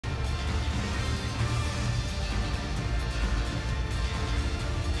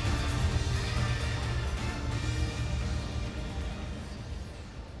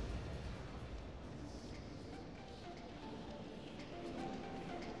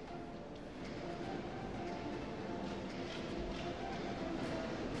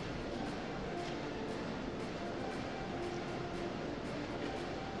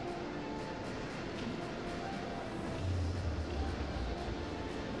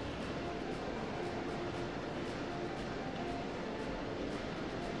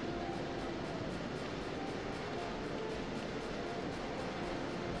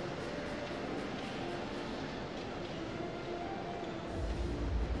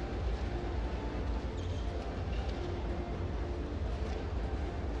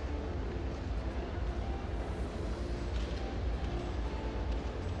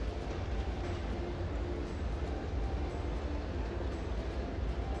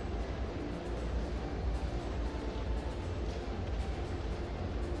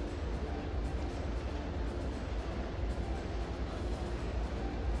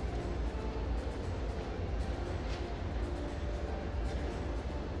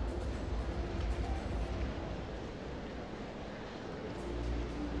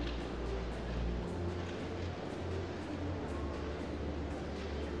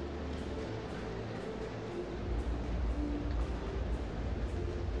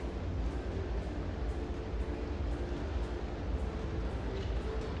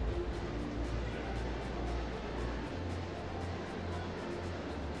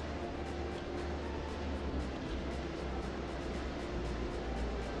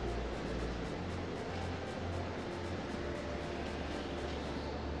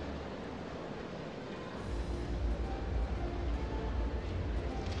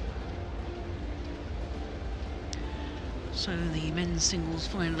So the men's singles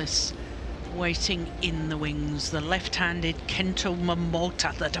finalists waiting in the wings. The left-handed Kento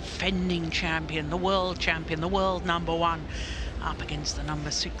Momota, the defending champion, the world #1, up against the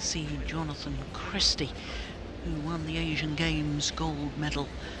 #6 seed Jonatan CHRISTIE, who won the Asian Games gold medal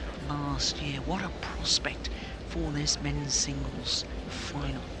last year. What a prospect for this men's singles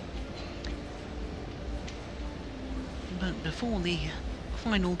final. But before the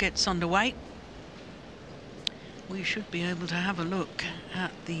final gets underway, we should be able to have a look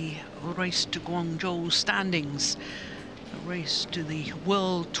at the race to Guangzhou standings, a race to the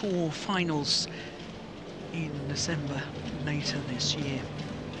World Tour finals in December later this year.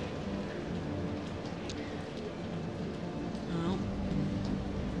 Well,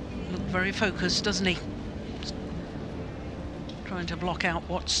 look very focused, doesn't he? Trying to block out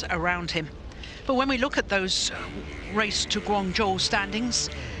what's around him. But when we look at those race to Guangzhou standings,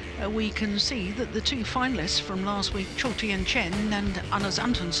 we can see that the two finalists from last week, Jonatan CHRISTIE and Anders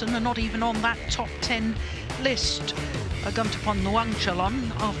Antonsen, are not even on that top 10 list. Guntapon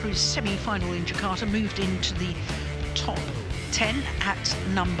Nuangchalon, after his semi-final in Jakarta, moved into the top 10 at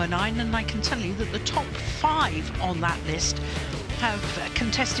 #9, and I can tell you that the top 5 on that list have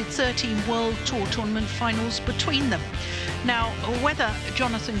contested 13 World Tour tournament finals between them. Now, whether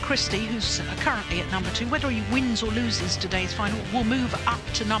Jonatan CHRISTIE, who's currently at #2, whether he wins or loses today's final, will move up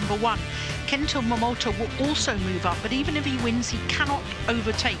to #1. Kento Momota will also move up, but even if he wins, he cannot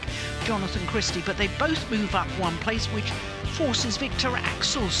overtake Jonatan CHRISTIE. But they both move up one place, which forces Victor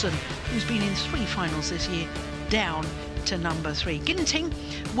Axelsen, who's been in 3 finals this year, down to #3. Ginting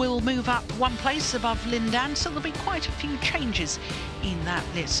will move up one place above Lindan, so there'll be quite a few changes in that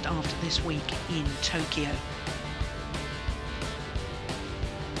list after this week in Tokyo.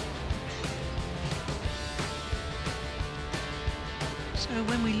 So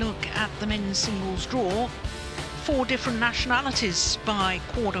when we look at the men's singles draw, 4 different nationalities by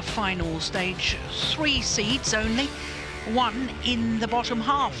quarter-final stage, 3 seeds only, 1 in the bottom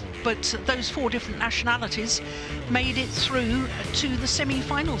half, but those 4 different nationalities made it through to the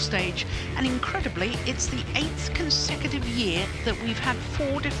semi-final stage, and incredibly it's the 8th consecutive year that we've had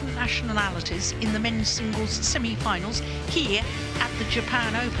 4 different nationalities in the men's singles semi-finals here at the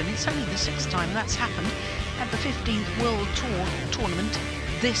Japan Open. It's only the 6th time that's happened at the 15th World Tour tournament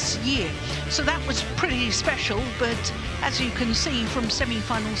this year, so that was pretty special. But as you can see from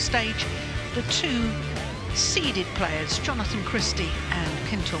semi-final stage, the 2 seeded players, Jonatan CHRISTIE and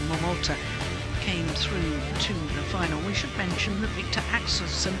Kento Momota, came through to the final. We should mention that Victor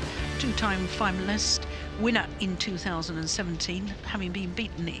Axelsen, 2-time finalist, winner in 2017, having been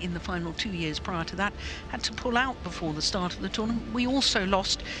beaten in the final 2 years prior to that, had to pull out before the start of the tournament. We also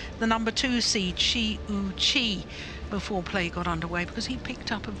lost the #2 seed, Shi Chi, before play got underway, because he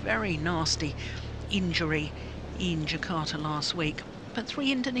picked up a very nasty injury in Jakarta last week. But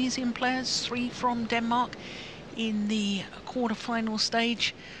 3 Indonesian players, 3 from Denmark in the quarter-final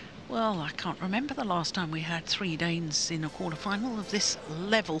stage. Well, I can't remember the last time we had 3 Danes in a quarter-final of this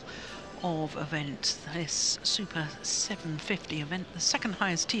level of event, this Super 750 event, the 2nd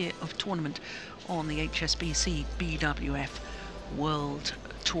highest tier of tournament on the HSBC BWF World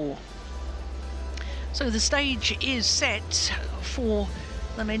Tour. So the stage is set for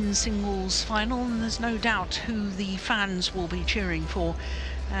the men's singles final, and there's no doubt who the fans will be cheering for,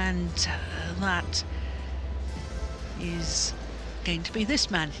 and that is going to be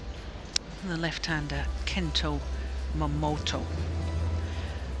this man, the left-hander Kento Momota.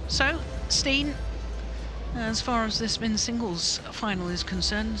 So, Steen, as far as this men's singles final is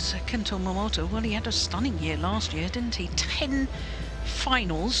concerned, Kento Momota, well, he had a stunning year last year, didn't he? 10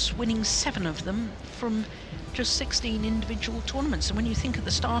 finals, winning 7 of them from just 16 individual tournaments. And when you think at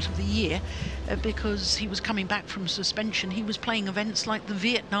the start of the year, because he was coming back from suspension, he was playing events like the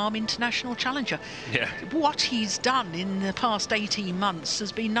Vietnam International Challenger. Yeah. What he's done in the past 18 months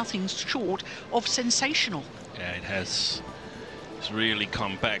has been nothing short of sensational. Yeah, it has. It's really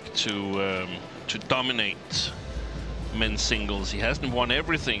come back to dominate men's singles. He hasn't won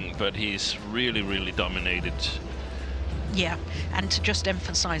everything, but he's really dominated. Yeah, and to just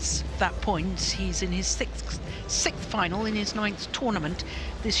emphasize that point, he's in his sixth final in his 9th tournament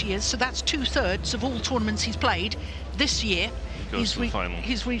this year, so that's 2/3 of all tournaments he's played this year. He's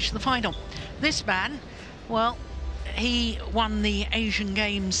reached the final. This man, well, he won the Asian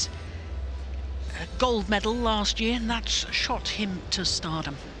Games gold medal last year, and that's shot him to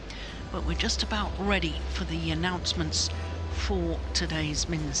stardom. But we're just about ready for the announcements for today's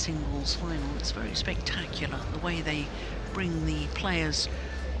men's singles final. It's very spectacular, the way they bring the players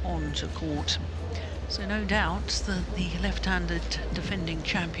onto court. So no doubt that the left-handed defending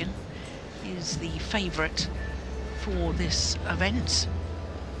champion is the favourite for this event.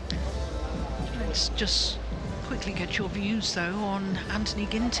 Let's just quickly get your views though on Anthony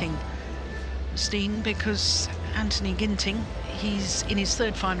Ginting, Steen, because Anthony Ginting, he's in his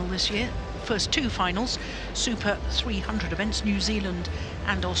third final this year. First two finals, Super 300 events, New Zealand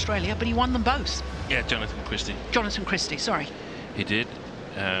and Australia, but he won them both. Yeah, Jonatan CHRISTIE. Jonatan CHRISTIE, sorry. He did.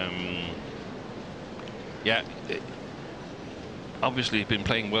 Yeah, obviously been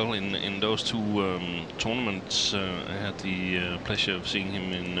playing well in those two tournaments. I had the pleasure of seeing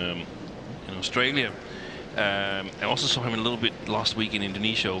him in Australia. I also saw him a little bit last week in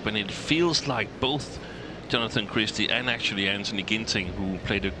Indonesia Open. It feels like both Jonatan CHRISTIE and actually Anthony Ginting, who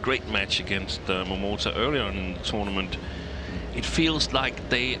played a great match against Momota earlier in the tournament, it feels like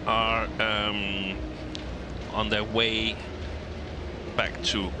they are on their way back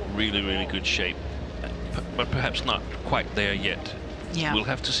to really, really good shape, but perhaps not quite there yet. Yeah. We'll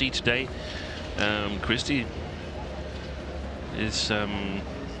have to see today. CHRISTIE is...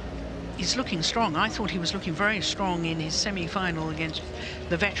 he's looking strong. I thought he was looking very strong in his semi-final against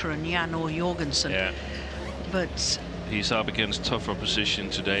the veteran Jan Or Jorgensen. Yeah. But he's up against tough opposition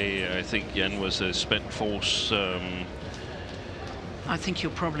today. I think Jan was a spent force. I think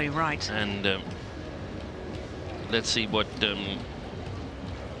you're probably right. And let's see what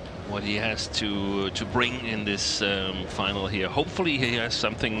he has to bring in this final here. Hopefully he has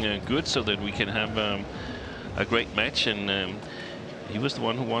something good so that we can have a great match. And he was the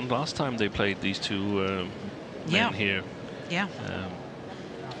one who won last time they played, these two men here. Yeah.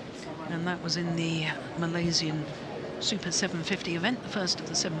 And that was in the Malaysian Super 750 event, the first of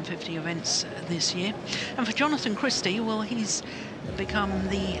the 750 events this year. And for Jonatan CHRISTIE, well, he's become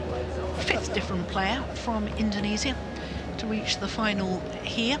the 5th different player from Indonesia to reach the final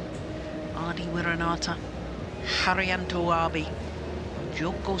here. Adi Wiranata, Haryanto Abi,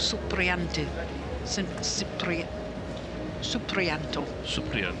 Joko Supriyanto, Supriyanto,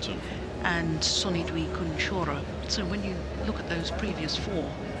 and Sonidwi Kunchora. So when you look at those previous 4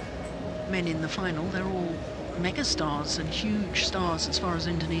 men in the final, they're all megastars and huge stars as far as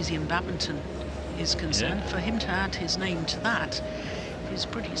Indonesian badminton is concerned. Yeah. For him to add his name to that is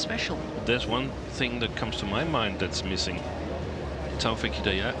pretty special. There's one thing that comes to my mind that's missing. Taufik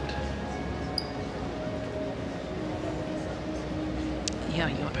Hidayat. Yeah,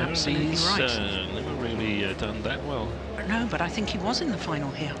 you're absolutely right. Never really done that well. No, but I think he was in the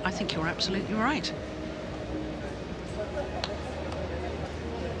final here. I think you're absolutely right.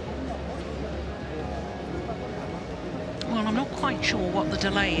 Well, I'm not quite sure what the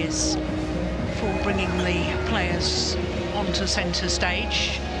delay is for bringing the players onto centre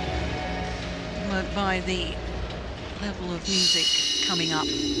stage, but by the level of music coming up,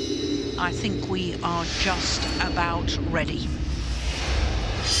 I think we are just about ready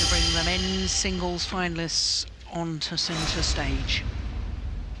to bring the men's singles finalists onto centre stage.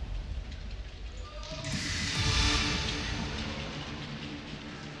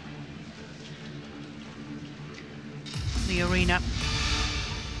 The arena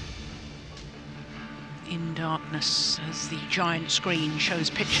in darkness as the giant screen shows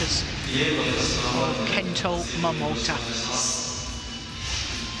pictures of Kento Momota.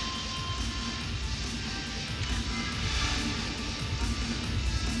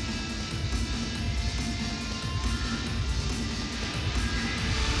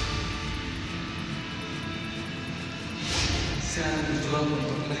 Sekarang berjuang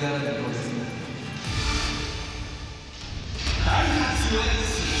untuk negara dan bangsa.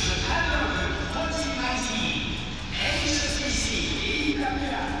 HSBC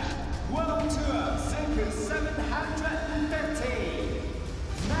BWF World Tour Super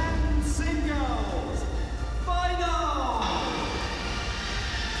 750 men's singles final.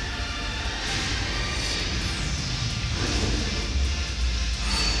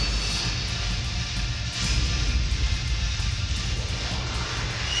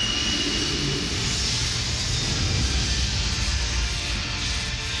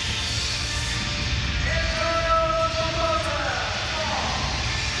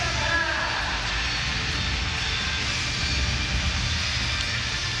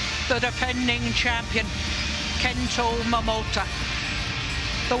 The defending champion, Kento Momota,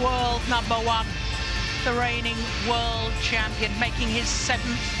 the world #1, the reigning world champion, making his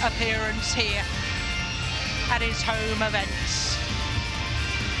 7th appearance here at his home events.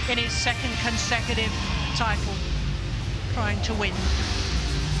 In his 2nd consecutive title, trying to win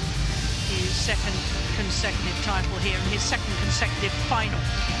his 2nd consecutive title here in his 2nd consecutive final.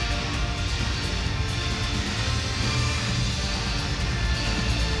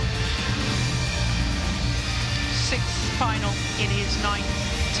 Final in his 9th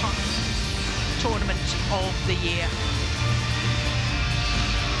tournament of the year.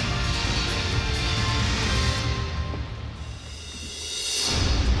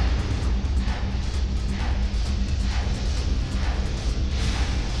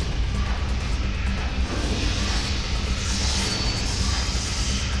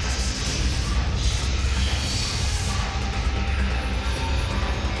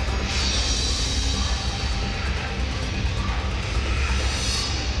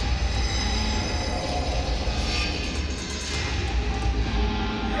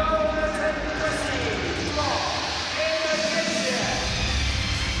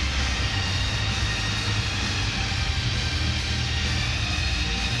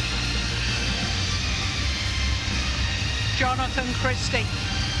 Jonatan CHRISTIE,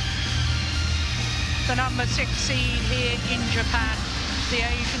 the number 6 seed here in Japan, the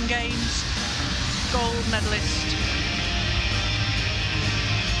Asian Games gold medalist.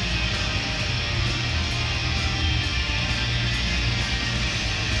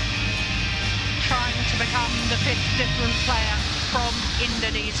 Trying to become the 5th different player from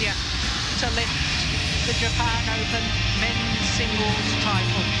Indonesia to lift the Japan Open men's singles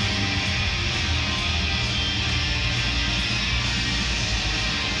title.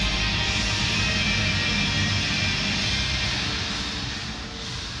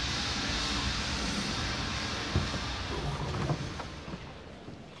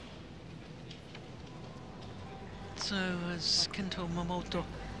 So as Kento MOMOTA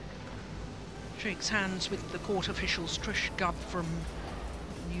shakes hands with the court officials, Trish Gubb from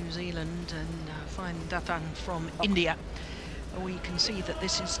New Zealand and Fine Dathan from India, we can see that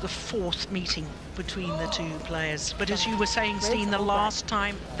this is the 4th meeting between the two players. But as you were saying, Steen, the last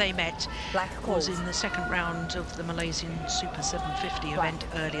time they met was in the 2nd round of the Malaysian Super 750 event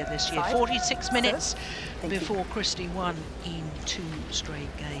earlier this year. 46 minutes before CHRISTIE won in 2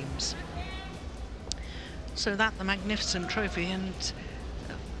 straight games. So that the magnificent trophy, and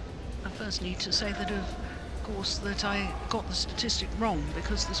I first need to say that of course that I got the statistic wrong,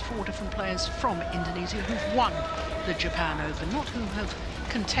 because there's 4 different players from Indonesia who've won the Japan Open, not who have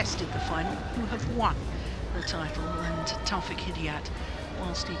contested the final, who have won the title. And Taufik Hidayat,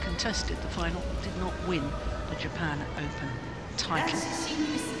 whilst he contested the final, did not win the Japan Open title.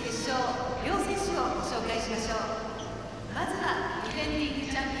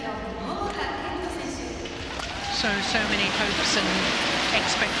 So many hopes and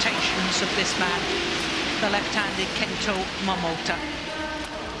expectations of this man, the left-handed Kento MOMOTA.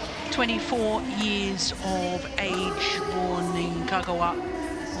 24 years of age, born in Kagawa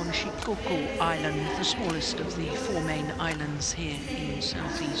on Shikoku Island, the smallest of the 4 main islands here in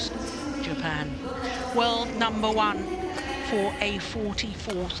southeast Japan. World number 1 for a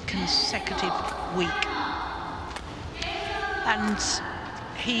 44th consecutive week. And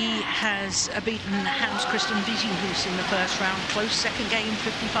he has beaten Hans-Christian Vitinghus in the 1st round. Close 2nd game,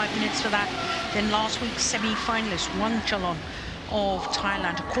 55 minutes for that. Then last week's semi-finalist, Wanchalon of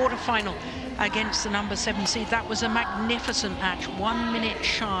Thailand, a quarter-final against the number 7 seed. That was a magnificent match, 1 minute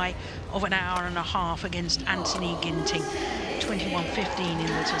shy of an hour and a half against Anthony Ginting. 21-15 in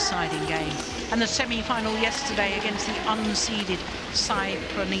the deciding game. And the semi-final yesterday against the unseeded Sai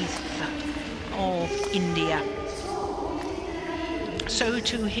Pranith of India. So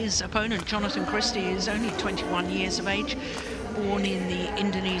to his opponent, Jonatan CHRISTIE, is only 21 years of age, born in the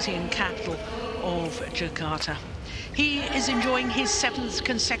Indonesian capital of Jakarta. He is enjoying his 7th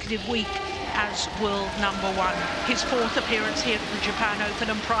consecutive week as world number 1, his 4th appearance here at the Japan Open,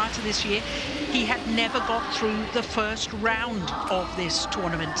 and prior to this year, he had never got through the 1st round of this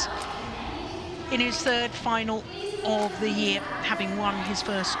tournament. In his 3rd final of the year, having won his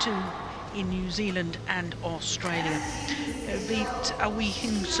first 2 in New Zealand and Australia. Beat Awi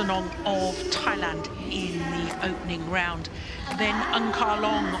Hingsanong of Thailand in the opening round, then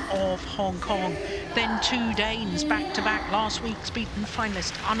Unkarlong of Hong Kong, then 2 Danes back-to-back, last week's beaten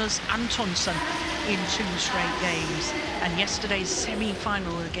finalist Anders Antonsson in 2 straight games, and yesterday's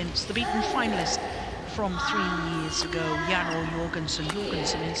semi-final against the beaten finalist from 3 years ago, Jan Jorgensen.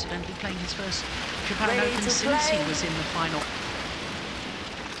 Jorgensen incidentally playing his first Japan Open since he was in the final.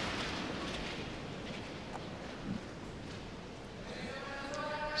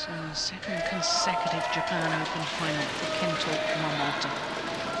 So 2nd consecutive Japan Open final for Kento MOMOTA.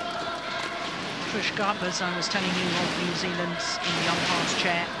 Trish Gubb, as I was telling you, of New Zealand in the umpire's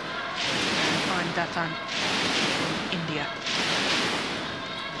chair. And Fine Dathan from India,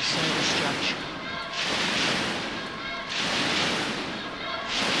 the service judge.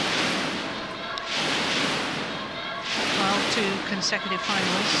 Well, 2 consecutive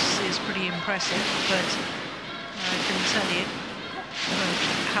finals is pretty impressive, but I can tell you,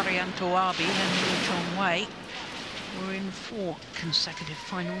 Haryanto Abi and Lee Chong Wei were in 4 consecutive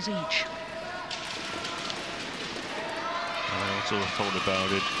finals each. I also thought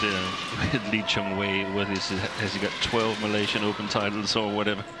about it with Lee Chong Wei. Has he got 12 Malaysian Open titles or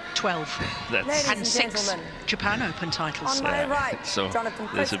whatever? 12. That's and 6 Japan Open titles. On my right, so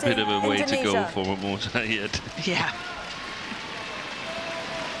Jonatan there's a CHRISTIE, bit of a way to go Indonesia. for Momota yet. Yeah.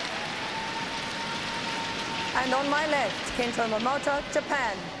 And on my left, Kento MOMOTA,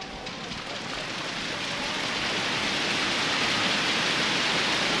 Japan.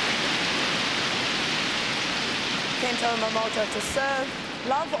 Kento MOMOTA to serve.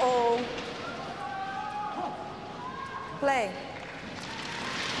 Love all. Play.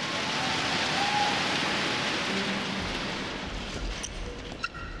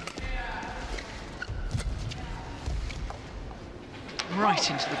 Right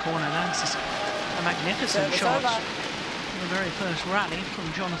into the corner. That's a magnificent Service shot. over. The very first rally from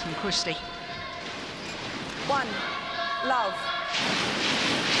Jonatan CHRISTIE. 1. Love.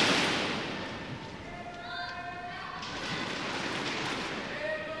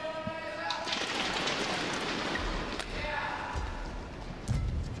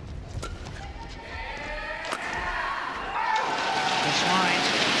 That's right.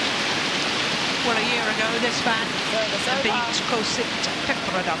 Well, a year ago, this man beat Kosit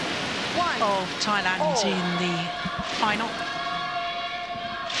Pepradam 1. of Thailand in the final.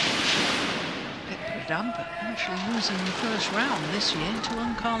 Pepradam, but actually losing the first round this year to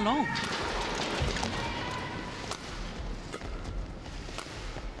Ankar Long.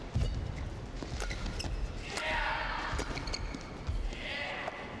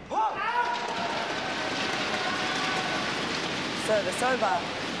 Service over.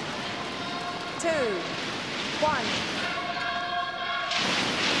 2. 1.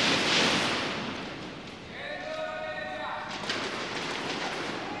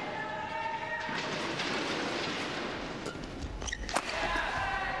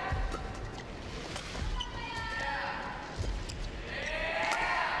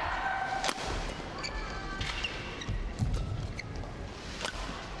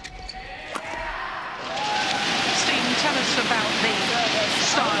 Tell us about the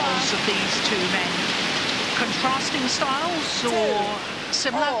styles of these two men. Contrasting styles or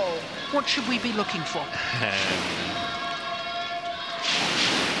similar? What should we be looking for?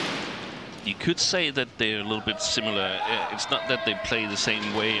 You could say that they're a little bit similar. It's not that they play the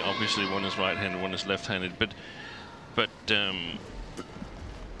same way. Obviously, one is right-handed, one is left-handed, but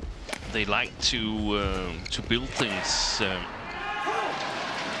they like to build things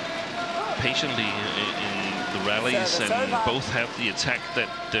patiently in the rallies, and both have the attack that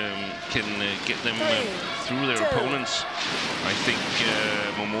can get them through their opponents. I think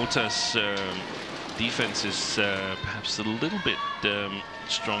Momota's defense is perhaps a little bit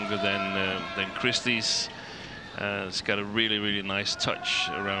stronger than CHRISTIE's. It's got a really nice touch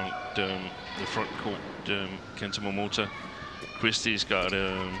around the front court. Kento MOMOTA. CHRISTIE's got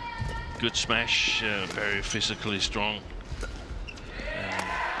a good smash, very physically strong.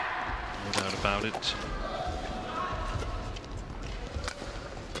 No doubt about it.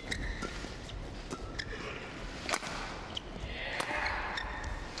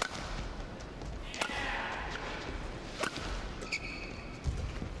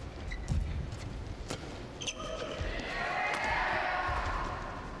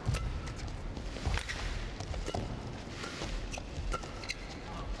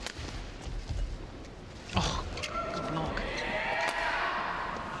 Oh, good block.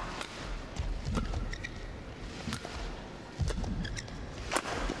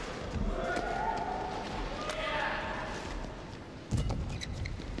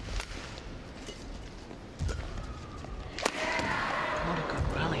 What a good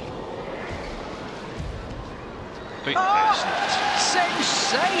rally. Wait,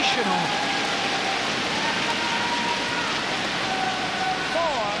 Sensational!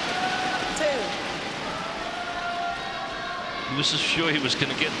 4. 2. he was so sure he was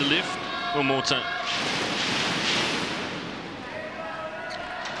going to get the lift. Momota.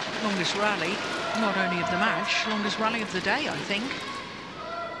 Longest rally, not only of the match, longest rally of the day, I think.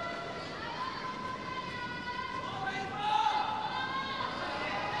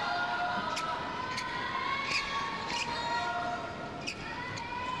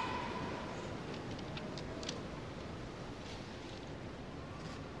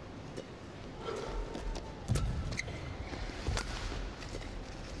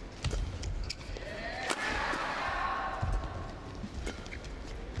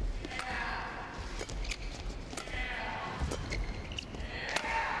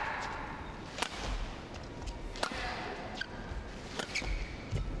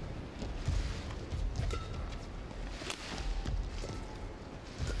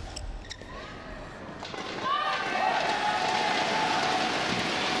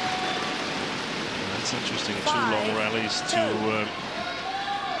 Losing 2 long rallies to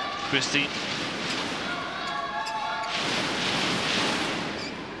Christie.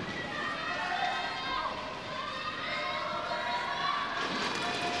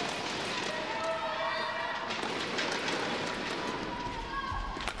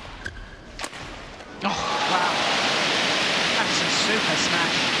 Oh, wow. That's a super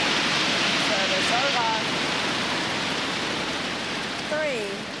smash. Service over. 3-5.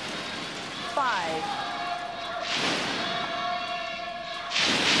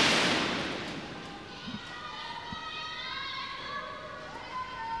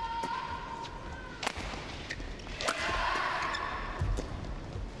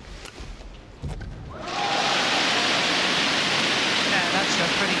 Yeah, that's a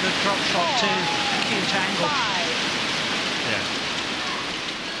pretty good drop shot too. Cute angle. 5. Yeah.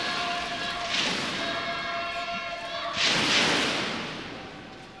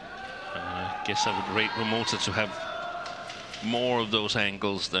 I guess I would rate Momota to have more of those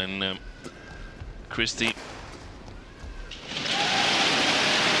angles than Christie.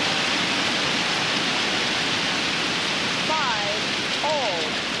 5 all.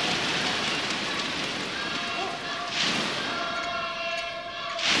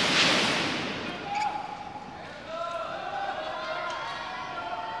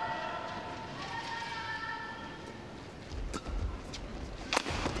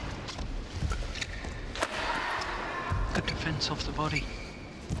 Good defense off the body.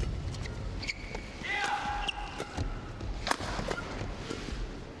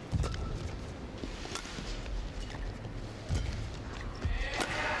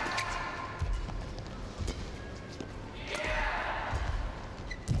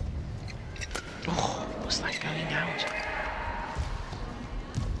 Oh, was that going out?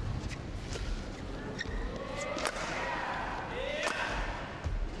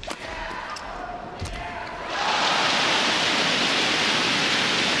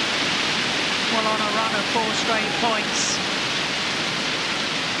 Well, on a run of 4 straight points,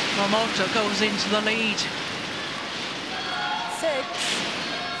 Momota goes into the lead.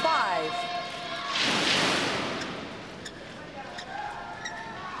 6-5.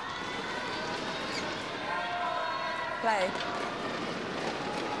 Play.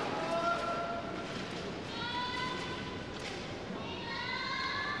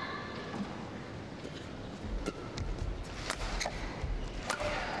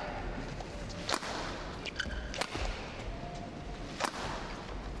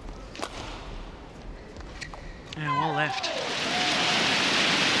 Yeah, well left.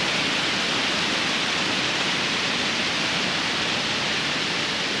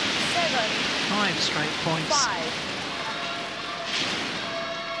 Seven, 5 straight points. 5.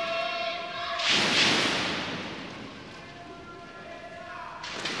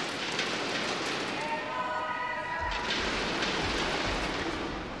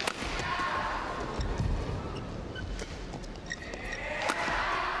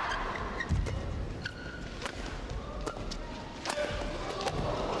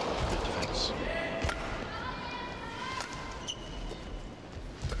 Good defense.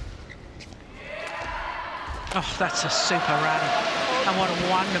 Oh, that's a super rally. And what a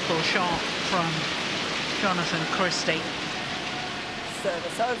wonderful shot from Jonatan CHRISTIE.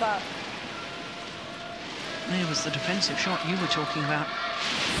 Service over. There was the defensive shot you were talking about.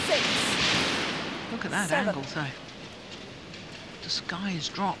 6. Look at that 7. angle, though. The skies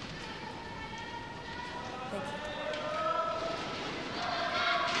drop. Thank you.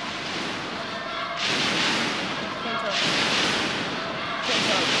 Kento.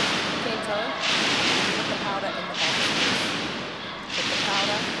 Kento. Kento. Put the powder in the box. Put the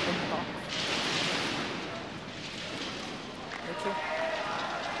powder in the box. Thank you.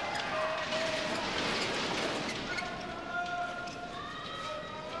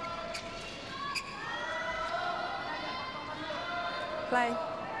 Play.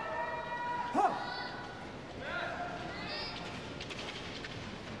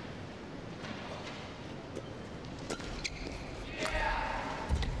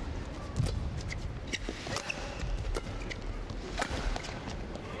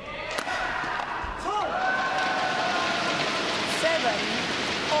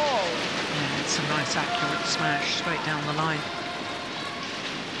 Yeah, it's a nice accurate smash straight down the line.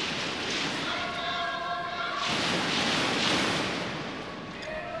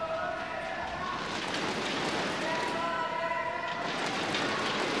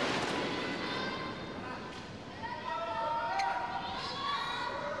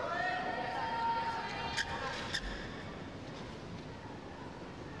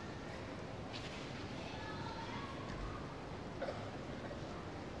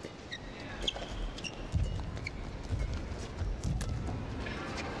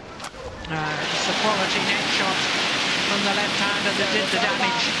 that did the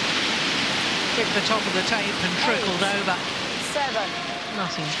damage. Hit the top of the tape and trickled over. 7.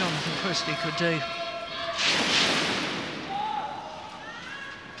 Nothing Jonatan CHRISTIE could do.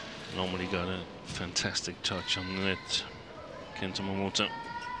 Normally got a fantastic touch on the net, Kento MOMOTA.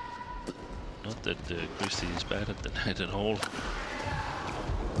 Not that CHRISTIE is bad at the net at all.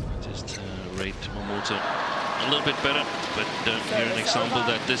 Just rate MOMOTA a little bit better, but here an example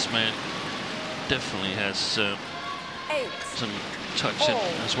that this man definitely has some touch in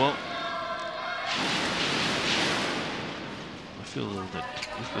as well. I feel that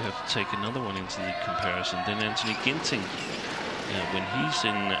if we have to take another one into the comparison, then Anthony Ginting, when he's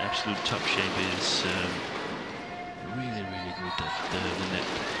in absolute top shape, is really, really good at the net.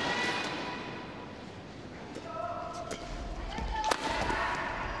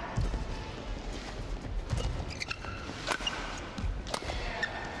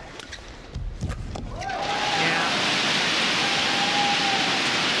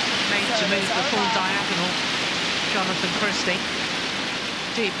 To move the full diagonal, Jonatan CHRISTIE.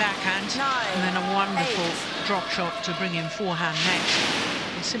 Deep backhand, and then a wonderful drop shot to bring in forehand net.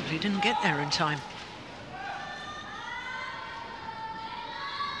 He simply didn't get there in time.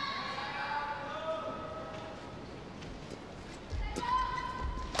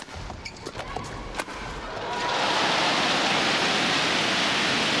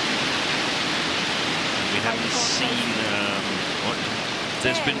 We haven't seen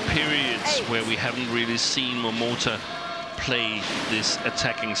there's been periods where we haven't really seen MOMOTA play this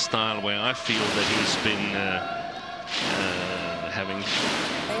attacking style, where I feel that he's been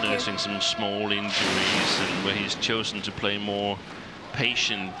nursing some small injuries, and where he's chosen to play more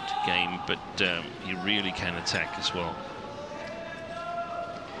patient game, but he really can attack as well.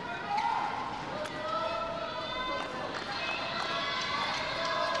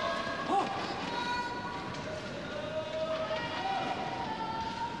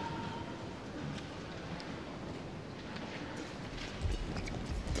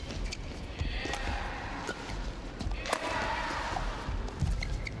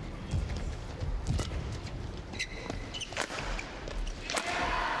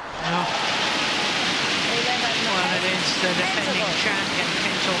 The defending champion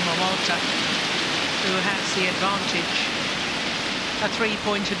Kento MOMOTA, who has the advantage, a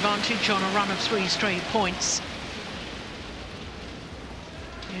 3-point advantage on a run of 3 straight points.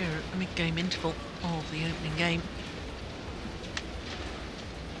 Here at the mid-game interval of the opening game.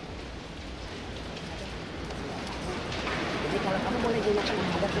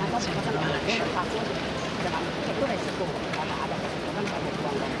 That's in the match.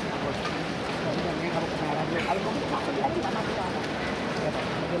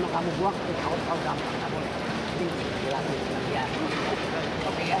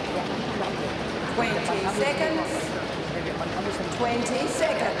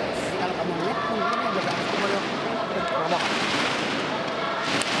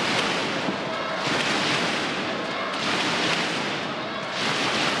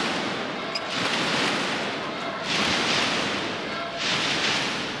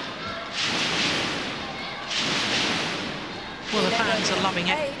 Well, the fans are loving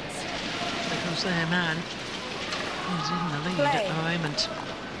it because their man is in the lead at the moment.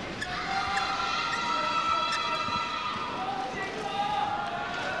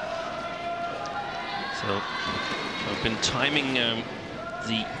 So I've been timing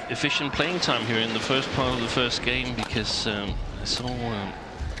the efficient playing time here in the first part of the first game, because I saw an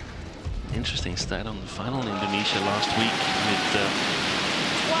interesting stat on the final in Indonesia last week with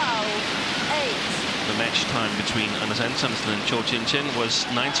 12-8. the match time between Anders Antonsen and Cho Chin Chen was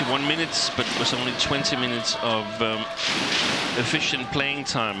 91 minutes, but it was only 20 minutes of efficient playing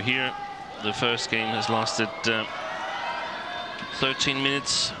time. Here, the first game has lasted 13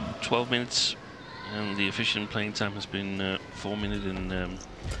 minutes, 12 minutes, and the efficient playing time has been 4 minutes and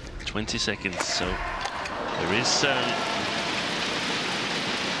 20 seconds. So there is a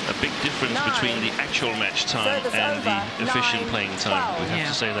big difference between the actual match time and the efficient playing time. We have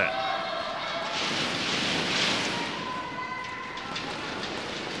to say that.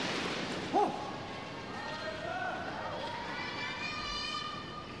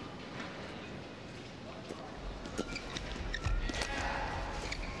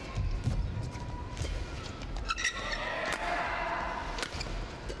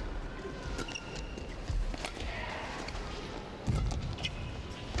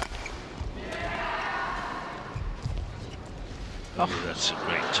 Oh, that's a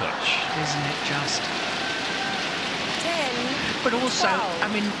great touch, isn't it just? 10, but also, 12. I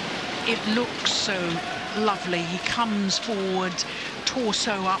mean, it looks so lovely. He comes forward,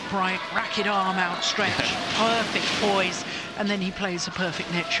 torso upright, racket arm outstretched, perfect poise, and then he plays a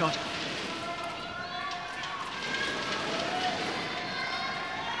perfect net shot.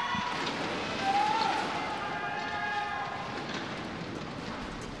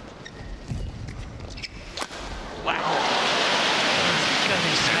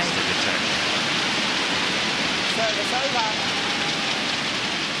 Service over.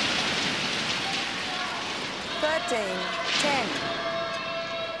 13-10.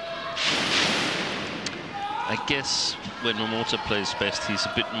 I guess when Momota plays best, he's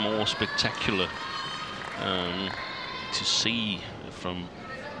a bit more spectacular to see from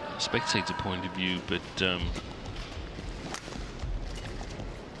a spectator point of view, but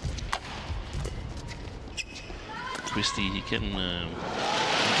Christie, he can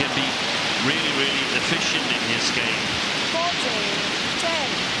be really, really efficient in his game.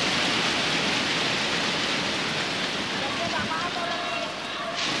 14-10.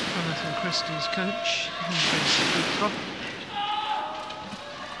 Jonatan Christie's coach. He goes to good prop.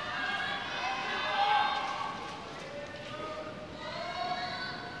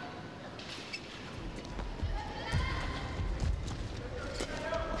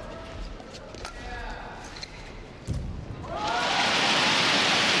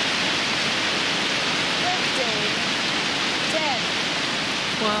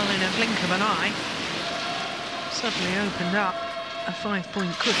 Well, in a blink of an eye, suddenly opened up a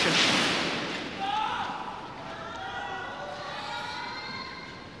 5-point cushion.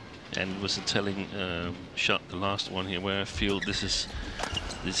 And it was a telling shot, the last one here, where I feel this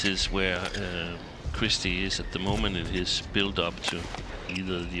is where Christie is at the moment in his build-up to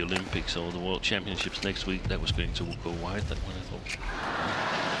either the Olympics or the World Championships next week. That was going to go wide, that one, I thought.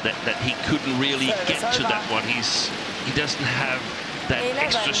 That he couldn't really get to that one. He doesn't have that 11,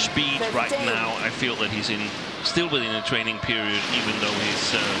 extra speed 15. right now. I feel that he's still within a training period, even though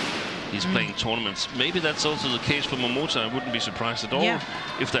he's playing tournaments. Maybe that's also the case for Momota. I wouldn't be surprised at all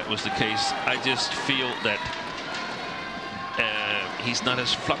if that was the case. I just feel that he's not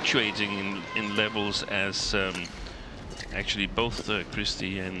as fluctuating in levels as actually both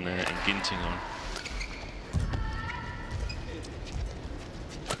Christie and Ginting are.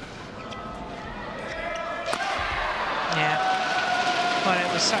 Yeah, but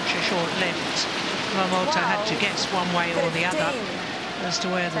it was such a short lift. Momota had to guess one way or the other as to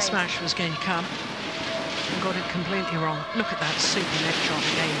where the smash was going to come, and got it completely wrong. Look at that super net shot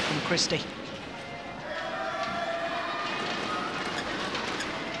again from Christie.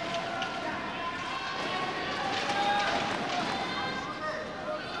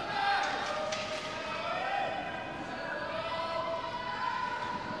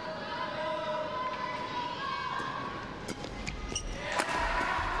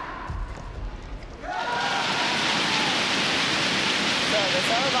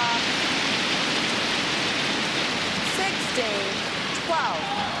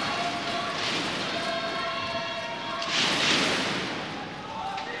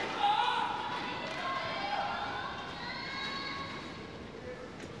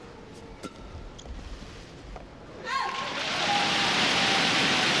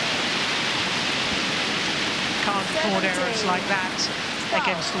 Afford errors like that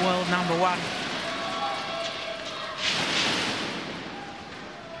against the world number one.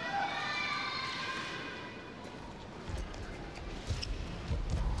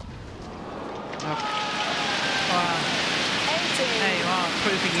 There you are,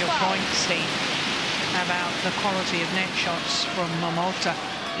 proving your point, Steve, about the quality of net shots from Momota.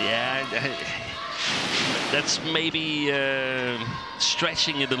 Yeah, that's maybe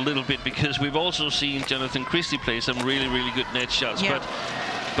stretching it a little bit, because we've also seen Jonatan CHRISTIE play some really, really good net shots. Yeah.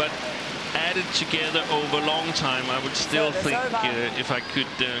 But added together over a long time, I would still think if I could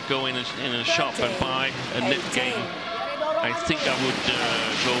go in a shop and buy a net game, I think I would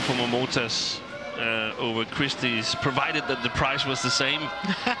go for Momota's over Christie's, provided that the price was the same.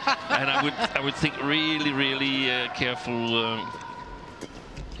 And I would think really, really careful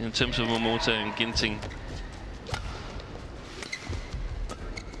in terms of Momota and Ginting.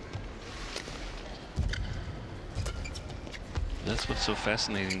 That's what's so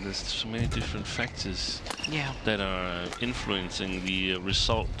fascinating. There's so many different factors that are influencing the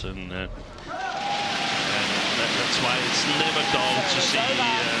result, and that's why it's never dull to see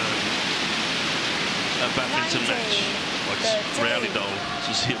a badminton match. Well, it's rarely dull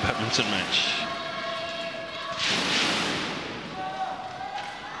to see a badminton match.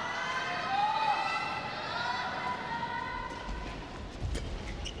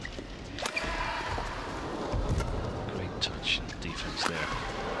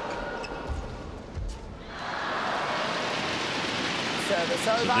 Service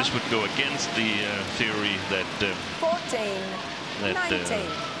So over. this would go against the theory that 14-19.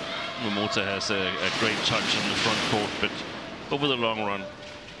 Momota has a great touch in the front court, but over the long run,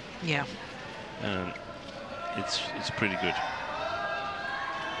 Yeah. it's pretty good.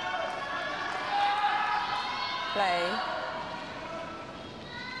 Play.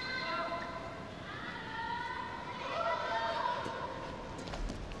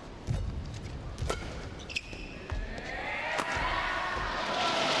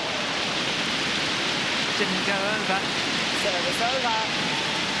 Didn't go over. Service over.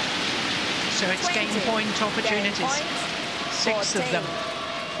 So it's 20. game point opportunities. Game point, 6 of 14. them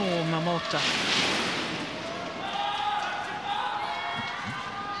for Momota.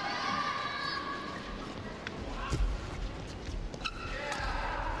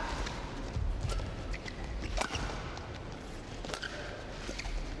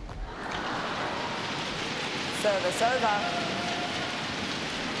 Service over.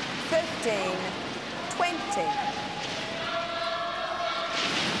 15-20.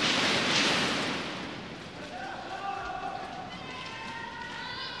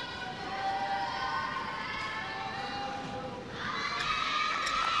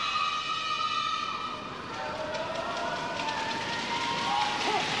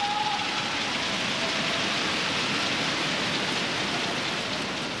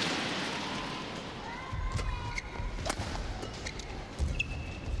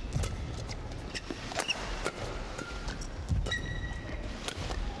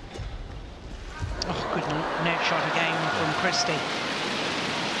 Oh, good net shot again from Christie.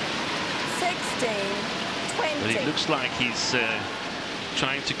 16-20. But it looks like he's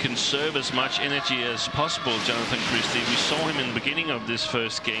trying to conserve as much energy as possible, Jonatan CHRISTIE. We saw him in the beginning of this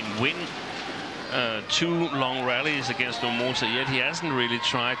first game win 2 long rallies against Momota, yet he hasn't really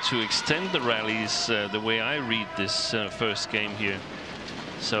tried to extend the rallies the way I read this first game here.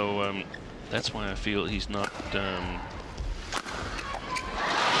 So that's why I feel he's not in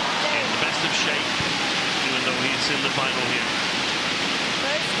the best of shape, even though he's in the final here.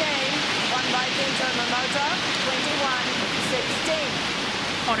 First game won by Kento MOMOTA,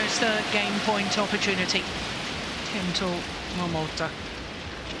 21-16. On his 3rd game point opportunity, Kento MOMOTA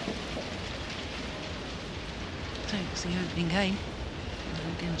takes the opening game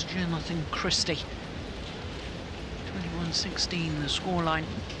against Jonatan CHRISTIE. 21-16 the scoreline.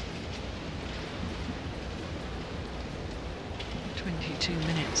 22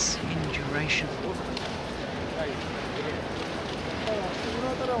 minutes in duration.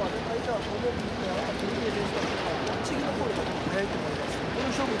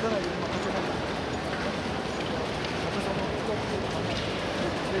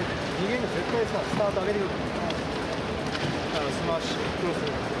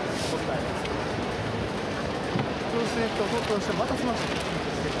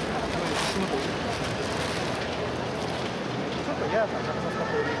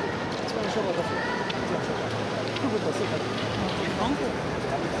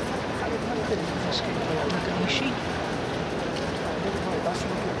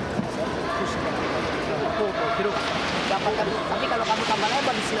 Tapi kalau kamu tambah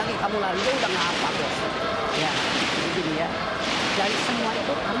lebar di sini kamu lari udah nggak apa bos. Ya, jadi ya. Dari semua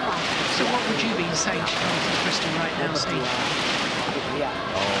itu kamu apa? So what would you be saying to Jonatan CHRISTIE right now, Steve? Oh,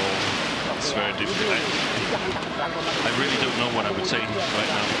 it's very difficult. I really don't know what I would say right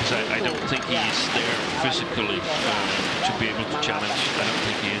now, because I don't think he's there physically to be able to challenge. I don't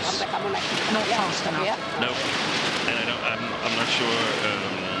think he is. Not fast enough. No, and I'm not sure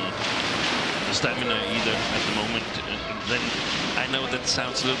the stamina either at the moment. Then I know that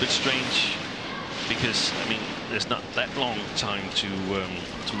sounds a little bit strange, because I mean there's not that long time to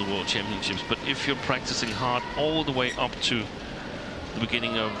the World Championships. But if you're practicing hard all the way up to the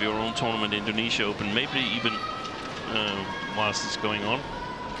beginning of your own tournament, Indonesia Open, maybe even whilst it's going on,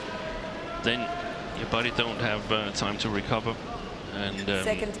 then your body don't have time to recover. And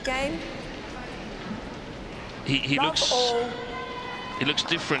Second game. He looks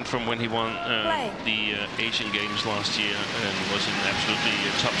different from when he won the Asian Games last year and was in absolutely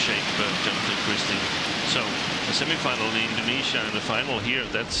top shape, Jonatan CHRISTIE. So a semi-final in Indonesia and the final here,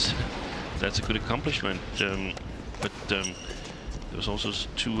 that's a good accomplishment. But there was also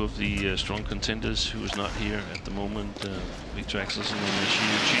 2 of the strong contenders who is not here at the moment, Victor Axelsen and Shi.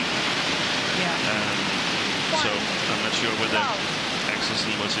 Yeah. So I'm not sure whether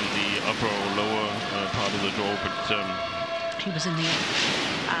Axelsen was in the upper or lower part of the draw, but he was in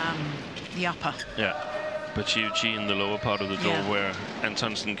the upper. Yeah, but Shi in the lower part of the draw, where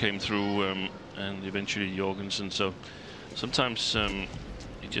Antonsen came through and eventually Jorgensen. So sometimes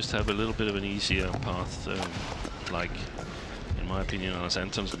you just have a little bit of an easier path, like in my opinion, Anders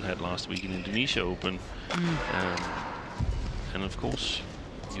Antonsen had last week in Indonesia Open. And of course,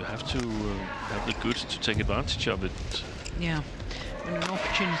 you have to have the goods to take advantage of it. Yeah, when an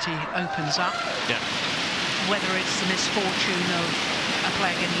opportunity opens up, whether it's the misfortune of a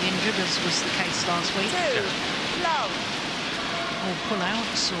player getting injured, as was the case last week, or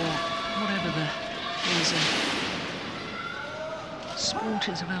pull-outs, or whatever the reason. Sport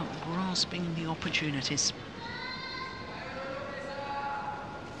is about grasping the opportunities.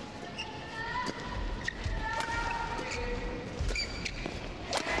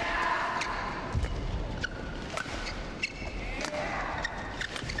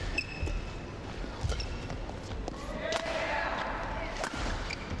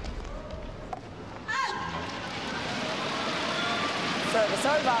 Service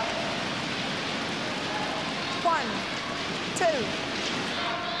over. 1, 2.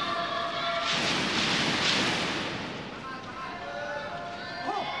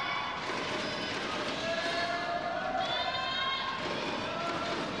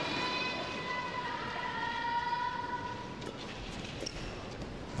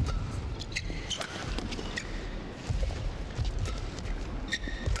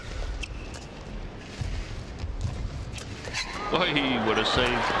 Boy, what a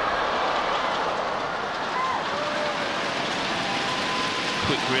save.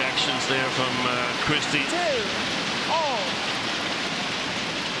 Quick reactions there from Christie. 2 all.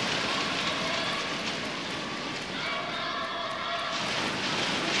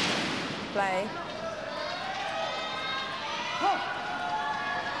 Play.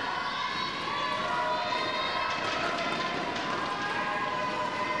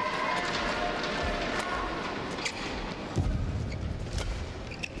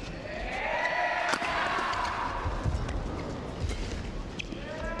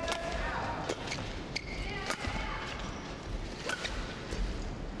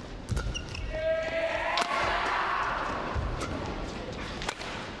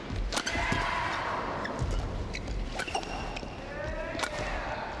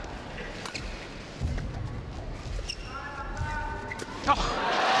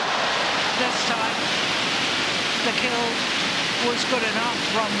 This time, the kill was good enough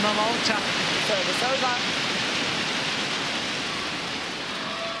from Momota. Service over.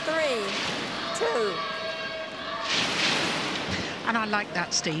 3, 2. And I like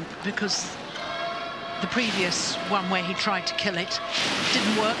that, Steve, because the previous one where he tried to kill it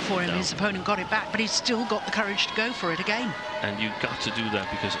didn't work for him. No. His opponent got it back, but he's still got the courage to go for it again. And you've got to do that,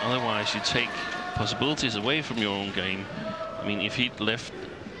 because otherwise you take possibilities away from your own game. I mean, if he'd left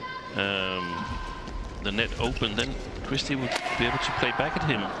the net open, then Christie would be able to play back at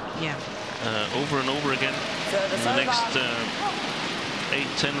him. Yeah. Over and over again in the next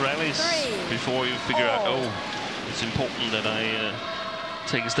 8-10 rallies before you figure out, oh, it's important that I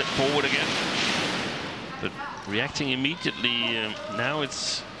take a step forward again. But reacting immediately, now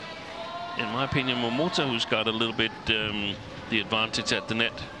it's, in my opinion, Momota who's got a little bit the advantage at the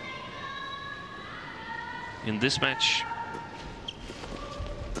net in this match.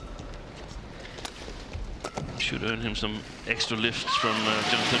 Should earn him some extra lifts from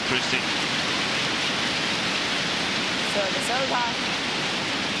Jonatan CHRISTIE. Service over.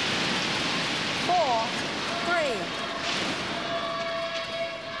 4, 3.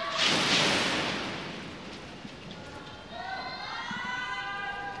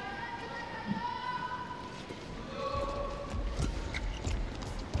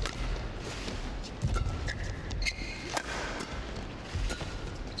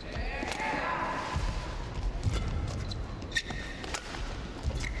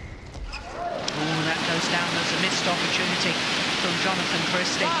 Opportunity from Jonatan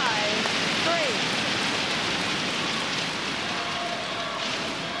CHRISTIE. 5,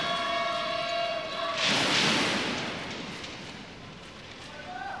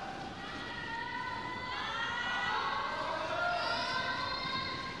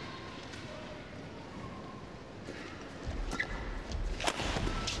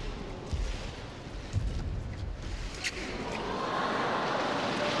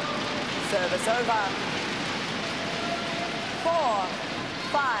 3. Service over. 4,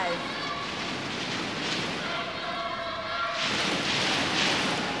 5.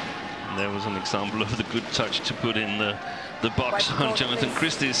 And there was an example of the good touch to put in the box on Jonatan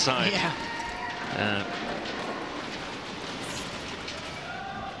CHRISTIE's side. Yeah.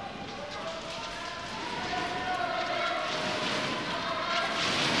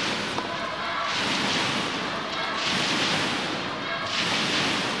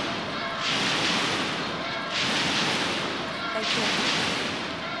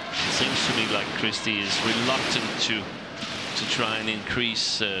 Seems to me like CHRISTIE is reluctant to to try and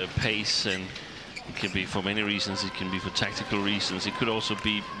increase pace, and it can be for many reasons. It can be for tactical reasons. It could also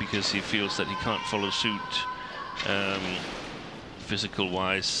be because he feels that he can't follow suit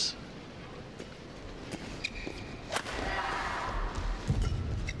physical-wise.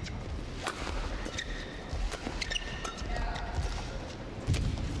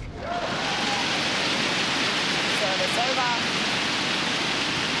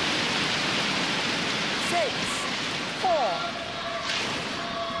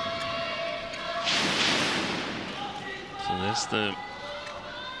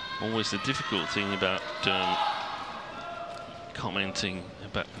 Always the difficult thing about commenting a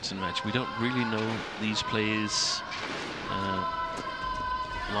badminton match. We don't really know these players'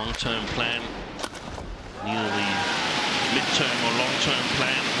 long-term plan, neither the mid-term or long-term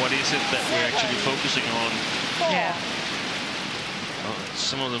plan. What is it that we're actually focusing on? Yeah.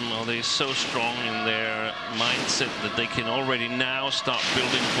 Some of them, are they so strong in their mindset that they can already now start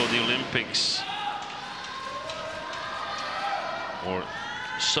building for the Olympics? Or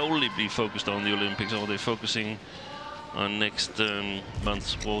solely be focused on the Olympics, or they're focusing on next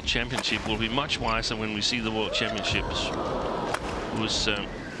month's World Championship? Will be much wiser when we see the World Championships. Who's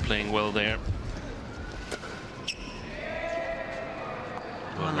playing well there?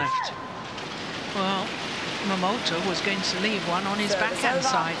 Well left. Well, Momota was going to leave one on his backhand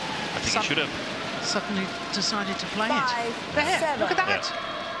side. I think he should have. Suddenly decided to play it. There, look at that. Yeah.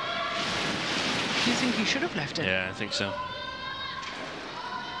 Do you think he should have left it? Yeah, I think so.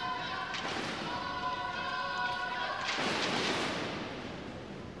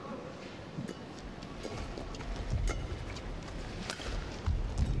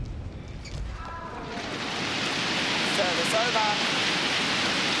 Service over.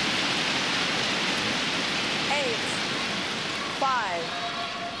 8-5.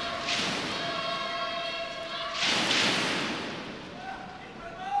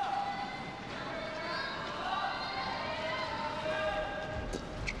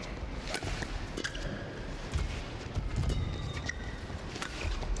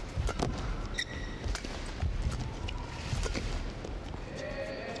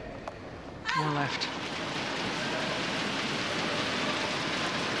 Well left.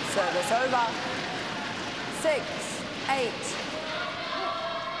 Service over. 6-8.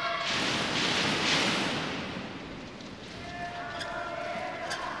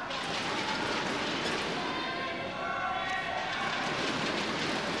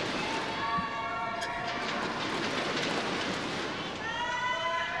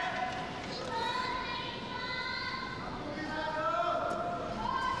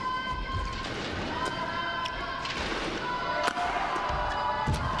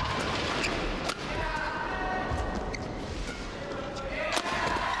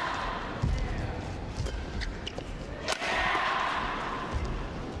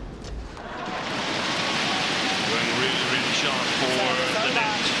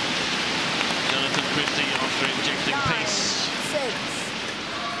 Jonatan CHRISTIE after injecting pace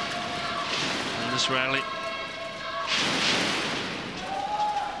in this rally.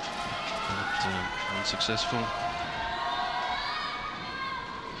 But unsuccessful.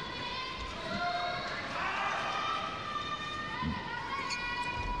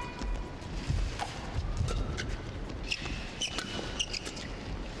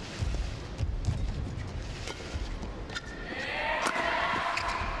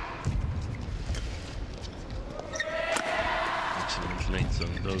 Length on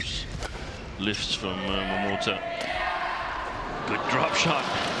those lifts from Momota. Good drop shot.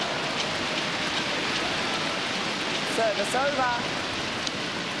 Service over.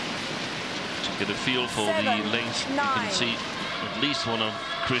 To get a feel for the length, you can see at least one of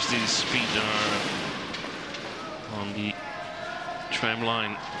CHRISTIE's feet are on the tram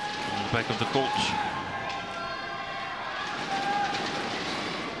line on the back of the court.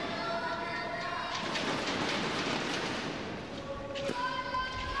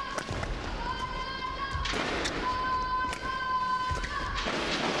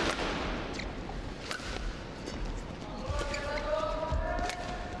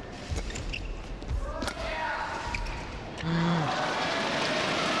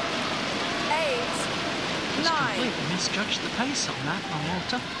 Completely misjudged the pace on that,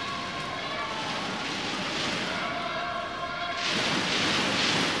 Momota.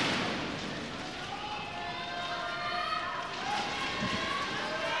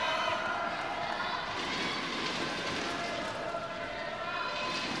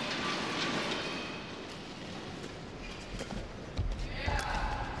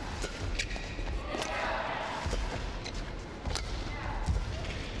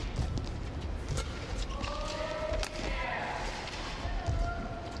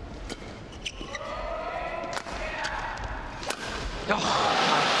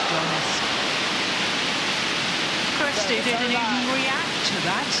 Christie didn't even react to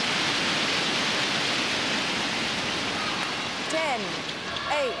that. 10,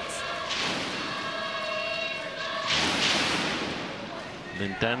 8.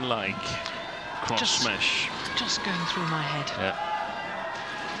 Lindan like cross smash. Just going through my head. Yeah.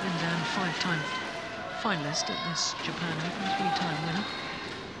 Lindan, 5-time finalist at this Japan Open, 3-time winner.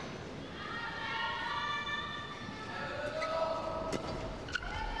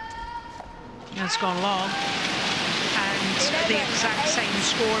 It's gone long, and the exact same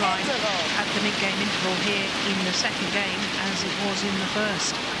scoreline at the mid-game interval here in the second game as it was in the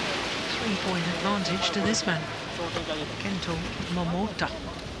first. 3-point advantage to this man, Kento Momota.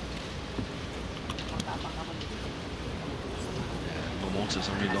 Momota's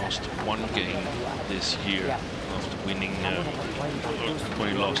only lost one game this year after winning,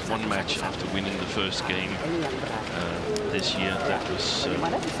 only lost one match after winning the first game this year. That was the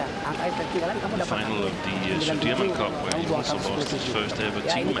final of the Sudirman Cup, where he also lost his first ever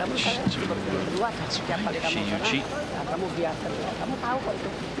team match to Shiyuchi.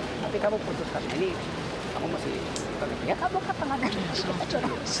 Yes,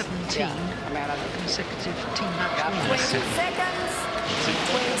 after 17 consecutive team match 20 winners. seconds. It's a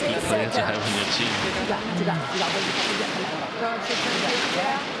good player to have in your team.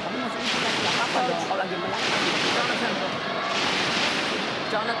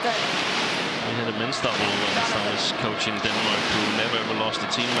 Jonatan. We had a men's double when I was coaching Denmark who never ever lost a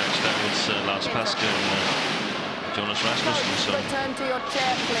team match. That was Lars Paske and Jonas Rasmussen. So Return to your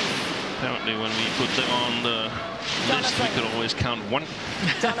chair, please. apparently when we put them on the list, we could always count one.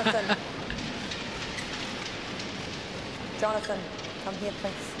 Jonatan. Jonatan, come here,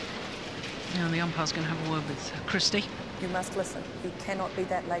 please. Now the umpire's going to have a word with Christie. You must listen. You cannot be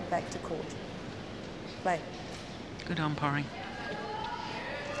that late back to court. Play. Good umpiring.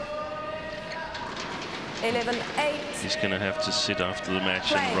 11-8. He's going to have to sit after the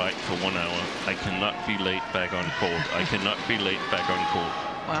match and write for 1 hour. I cannot be late back on court. I cannot be late back on court.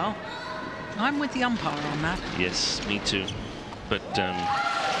 Well, I'm with the umpire on that. Yes, me too. But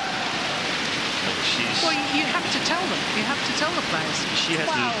she's... Well, you have to tell them. You have to tell the players. She has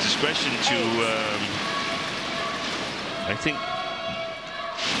the discretion to... I think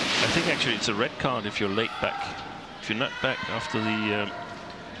actually it's a red card if you're late back. If you're not back after the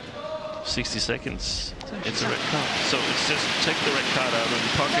 60 seconds, it's a red card. So it's just take the red card out of the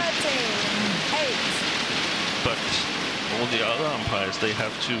pocket. 13-8. But all the other umpires, they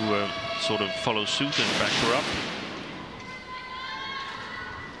have to sort of follow suit and back her up.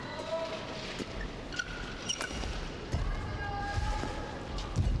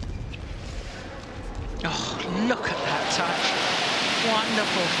 Oh, look at that touch.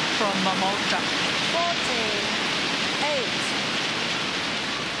 Wonderful from Momota. 14-8.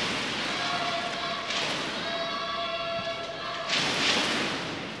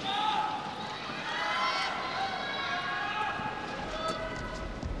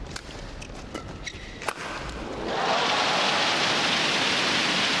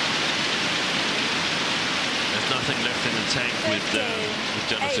 There's nothing left in the tank with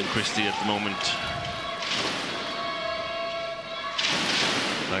Jonatan CHRISTIE at the moment.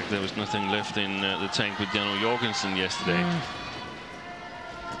 Like there was nothing left in the tank with Janno Jorgensen yesterday.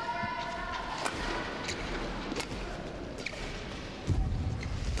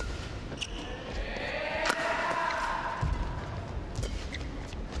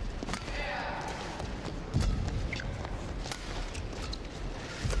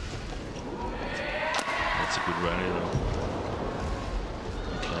 That's a good rally though.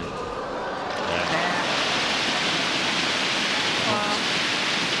 Okay.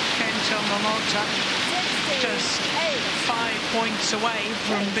 Kento Momota just 5 points away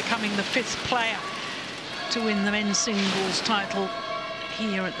from becoming the 5th player to win the men's singles title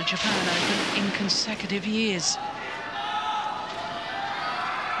here at the Japan Open in consecutive years.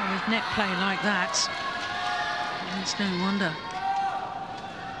 And with net play like that, it's no wonder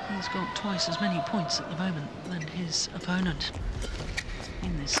he's got twice as many points at the moment than his opponent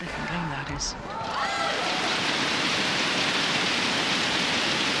in this second game, that is.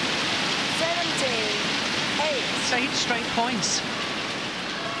 17-8. It's 8 straight points.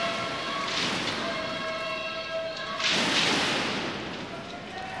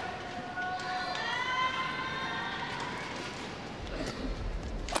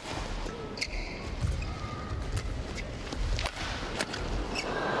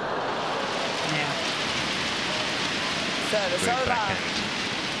 Service Great over. backhand.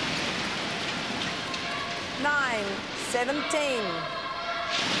 9-17.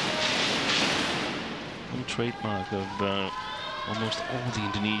 One trademark of almost all the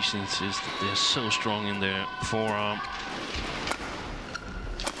Indonesians is that they're so strong in their forearm.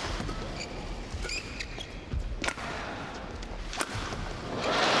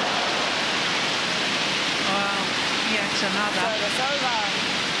 Well, yet another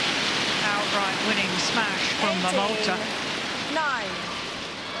outright winning smash from Momota. 9.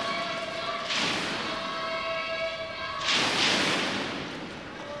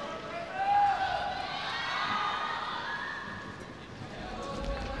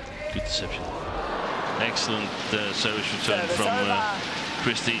 Good deception. Excellent service return from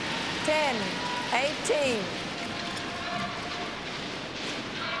Christie. 10, 18.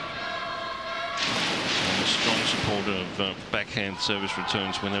 I'm a strong supporter of backhand service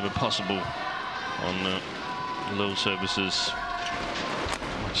returns whenever possible on low services.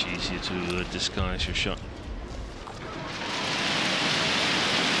 Much easier to disguise your shot.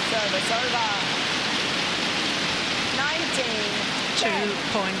 Service over. 19. 2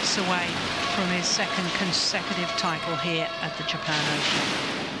 points away from his second consecutive title here at the Japan Open.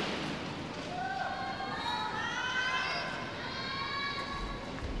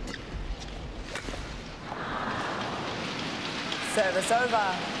 Service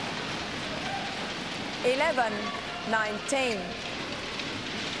over. 11, 19.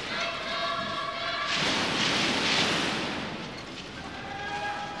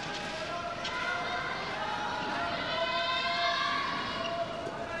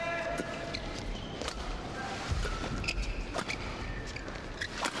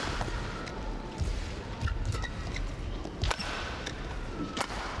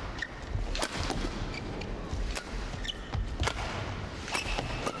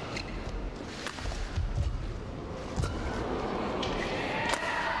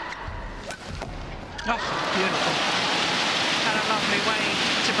 Oh, beautiful. And a lovely way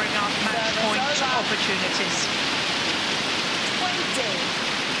to bring up match point opportunities. 20.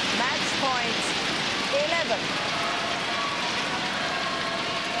 Match point 11.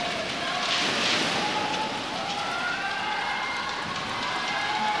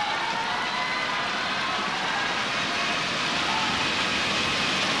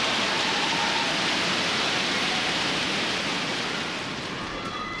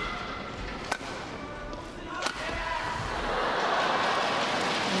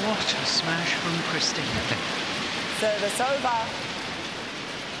 What a smash from Christie. Service over.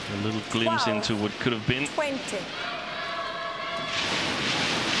 A little glimpse 12, into what could have been. 20.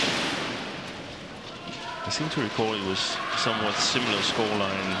 I seem to recall it was somewhat similar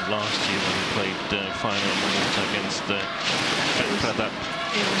scoreline last year when we played final Momota against Pratap.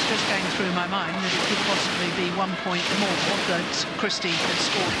 It was just going through my mind that it could possibly be 1 point more that Christie had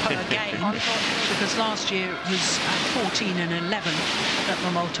scored per game, because last year it was 14 and 11 that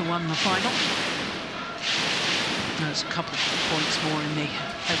Momota won the final. There's a couple of points more in the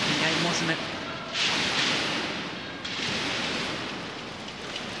opening game, wasn't it?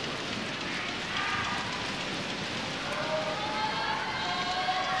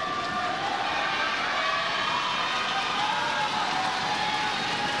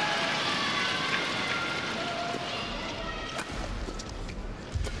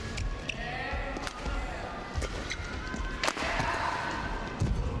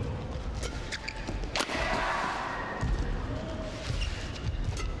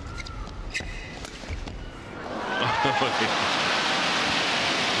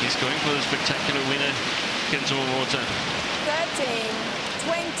 He's going for the spectacular winner, Kento MOMOTA. 13,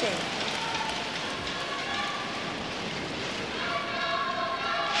 20.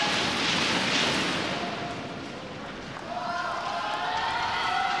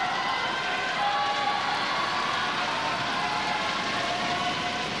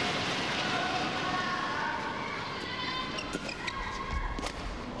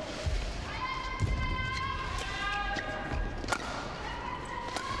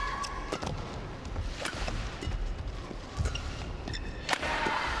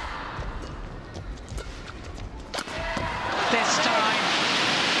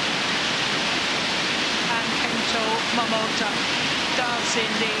 Momota does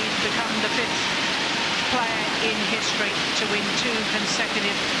indeed become the 5th player in history to win 2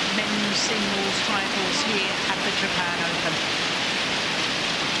 consecutive men's singles titles here at the Japan Open.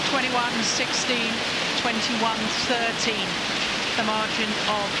 21-16, 21-13, the margin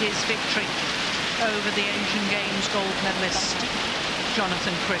of his victory over the Asian Games gold medalist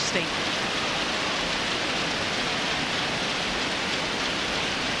Jonatan CHRISTIE.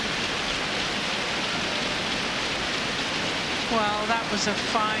 Well, that was a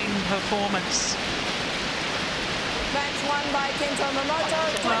fine performance. Match won by Kento Momota,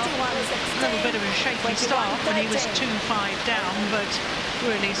 21-16. A little bit of a shaky start when he was 2-5 down, but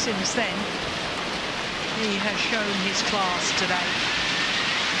really since then he has shown his class today.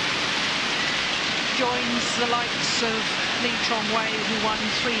 Joins the likes of Lee Chong-wei, who won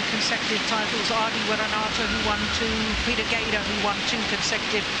 3 consecutive titles, Adi Wiranata, who won 2, Peter Gader, who won 2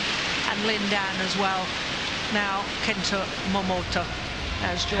 consecutive, and Lin Dan as well. Now Kento Momota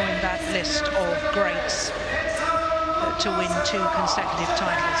has joined that list of greats to win 2 consecutive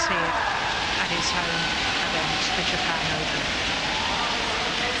titles here at his home event, the Japan Open.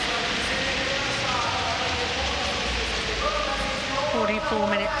 "44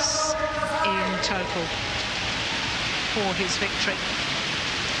 minutes in total for his victory."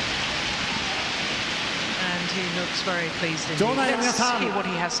 And he looks very pleased indeed. Let's hear what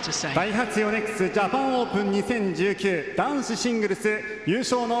he has to say. ダイハツヨネックスジャパンオープン2019男子シングルス優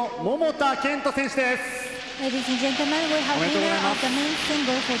勝の桃田賢斗選手です。 Ladies and gentlemen, we have winner of the main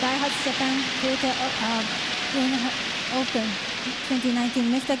single for Daihatsu Japan Open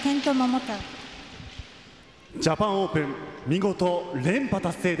 2019, Mr. Kento Momota. ジャパンオープン見事連覇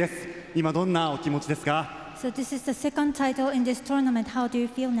達成です。今どんなお気持ちですか？ So this is the second title in this tournament. How do you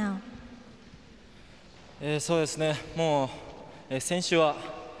feel now? そうですね。もう先週は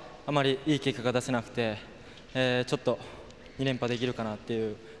あまりいい結果が出せなくて、ちょっと2連覇できるかなって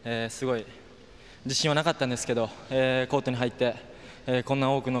いう、すごい自信はなかったんですけど、コートに入って、こんな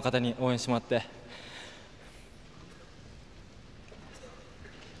多くの方に応援してもらって。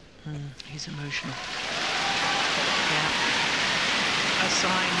He's emotional. Yeah. A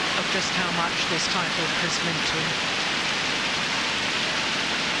sign of just how much this title has meant to him.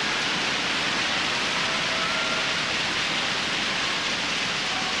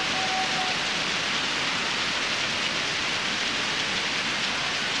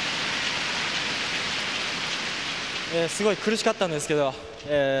 すごい苦しかったんですけど、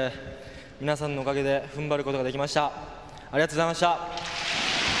皆さんのおかげで踏ん張ることができました。ありがとうございました。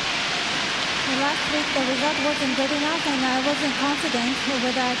 Last week the result wasn't good enough and I wasn't confident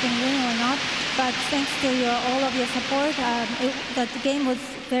whether I can win or not. But thanks to all of your support, the game was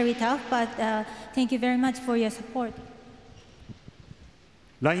very tough. But thank you very much for your support.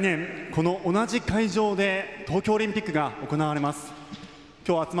 来年この同じ会場で東京オリンピックが行われます。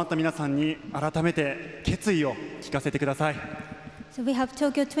今日集まった皆さんに改めて決意を聞かせてください。 So we have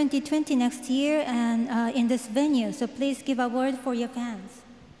Tokyo 2020 next year and in this venue. So please give a word for your fans.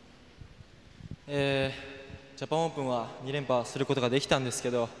 ジャパンオープンは2連覇することができたんです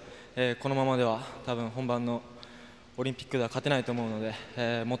けど、このままでは多分本番のオリンピックでは勝てないと思うの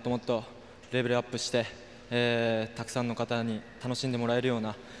で、もっともっとレベルアップして、たくさんの方に楽しんでもらえるよう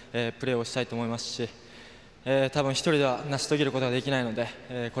な、プレーをしたいと思いますし、多分一人では成し遂げることができないので、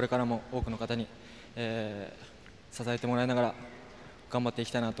これからも多くの方に、支えてもらいながら頑張ってい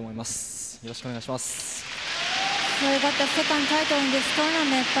きたいなと思います。よろしくお願いします。 So I got the second title in this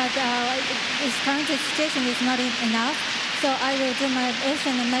tournament, but this current situation is not enough. So I will do my best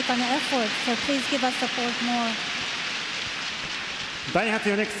and make an effort. So please give us support more. ダイハツ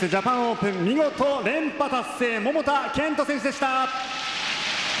ヨネックスジャパンオープン見事連覇達成桃田賢斗選手でした。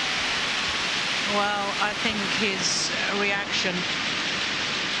 Well, I think his reaction,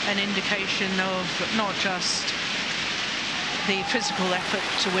 an indication of not just the physical effort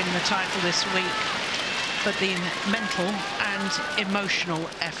to win the title this week, but the mental and emotional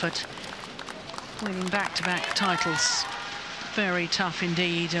effort. Winning back-to-back titles, very tough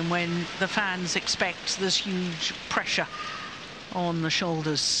indeed, and when the fans expect there's huge pressure on the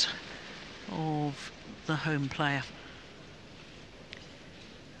shoulders of the home player.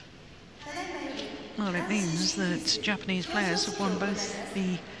 Well, it means that Japanese players have won both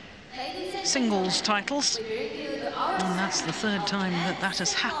the singles titles, and that's the third time that that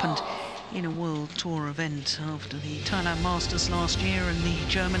has happened in a World Tour event after the Thailand Masters last year and the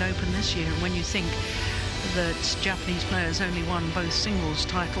German Open this year. And when you think that Japanese players only won both singles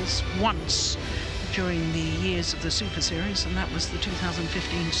titles once during the years of the Super Series, and that was the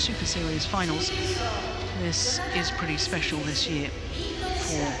 2015 Super Series finals, this is pretty special this year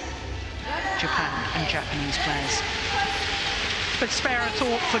for Japan and Japanese players. But spare a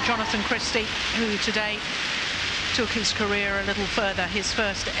thought for Jonatan CHRISTIE, who today took his career a little further, his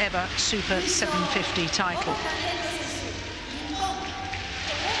first ever Super 750 title.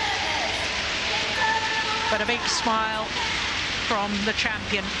 But a big smile from the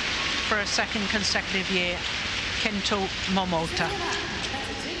champion for a second consecutive year, Kento Momota.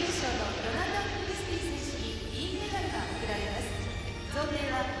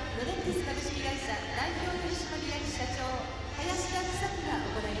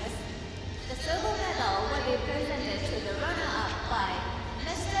 The silver medal will be presented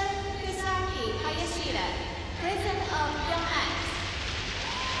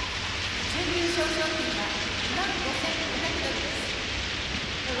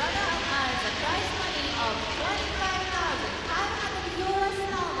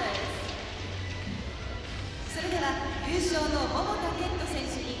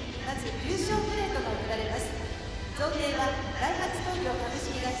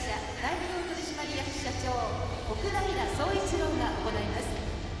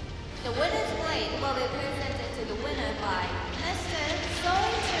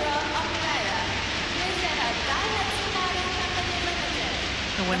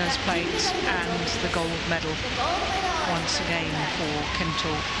winner's plate and the gold medal once again for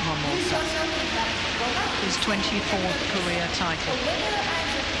Kento Momota. His 24th career title,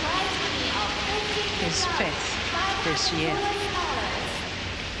 his 5th this year.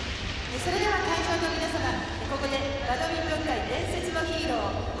 それでは会場の皆様、ここでバドミントン界伝説のヒーロ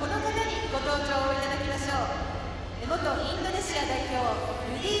ー、この方にご登場をいただきましょう。元インドネシア代表、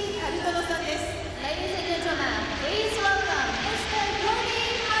ルディ・カルトノさんです。Ladies and gentlemen, please welcome Mr.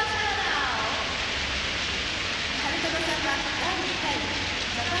 Rudy Calderon. カルトノさんは第2回ジ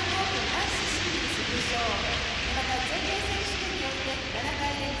ャパンオープン男子シングルス優勝、また全米選手権によって7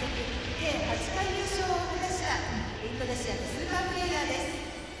回連続計8回優勝を果たしたインドネシアのスーパープレイヤーで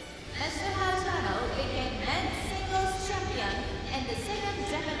す。Mr. Calderon became men's singles champion in the second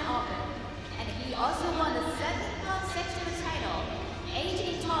Japan Open, and he also won the 7th consecutive title, 8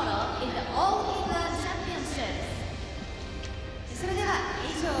 in total in the All England Championships. それでは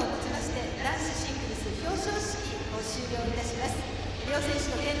以上をもちまして男子シングルス表彰式を終了いたします。両選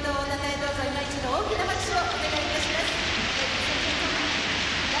手の健闘をたたえどうぞ今一度大きな拍手をお願いいたします。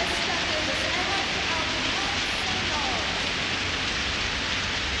Let's start with the ceremony of men's singles.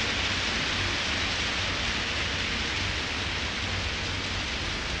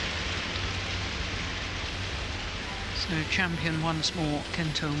 So champion once more,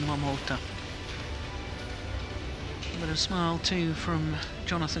 Kento Momota. But a smile too from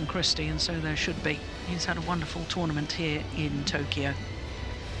Jonatan CHRISTIE, and so there should be. He's had a wonderful tournament here in Tokyo.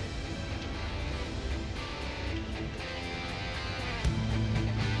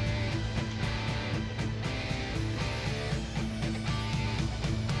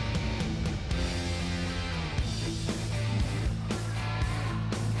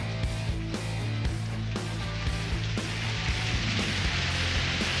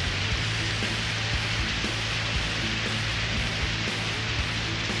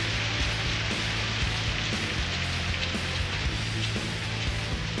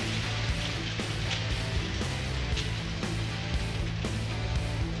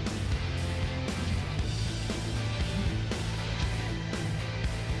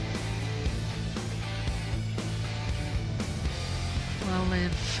 Well,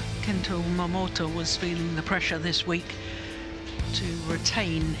 if Kento Momota was feeling the pressure this week to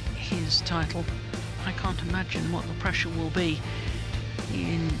retain his title, I can't imagine what the pressure will be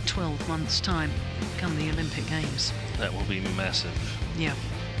in 12 months' time, come the Olympic Games. That will be massive. Yeah.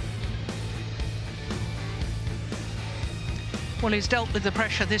 Well, he's dealt with the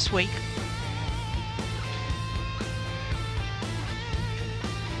pressure this week.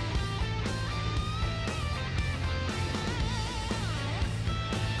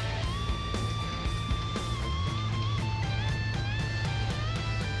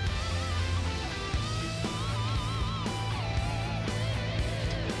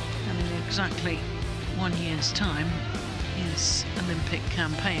 Exactly 1 year's time, his Olympic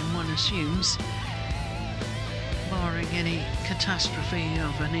campaign, one assumes, barring any catastrophe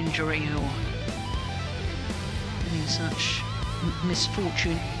of an injury or any such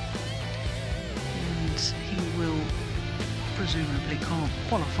misfortune, and he will presumably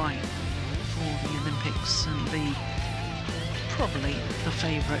qualify for the Olympics and be probably the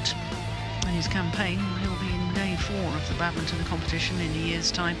favourite. In his campaign, he'll be in day 4 of the badminton competition in a year's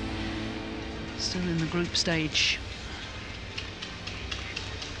time. Still in the group stage.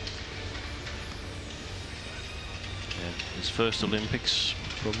 Yeah, his first Olympics,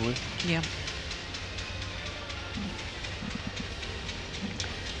 probably. Yeah.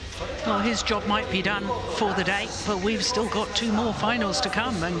 Well, his job might be done for the day, but we've still got 2 more finals to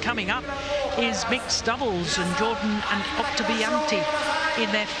come, and coming up is mixed doubles, and Jordan and Octavianti in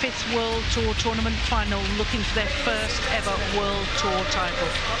their 5th World Tour tournament final, looking for their first ever World Tour title,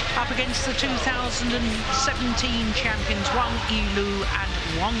 up against the 2017 champions Wang Yilu and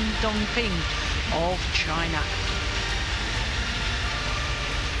Wang Dongping of China.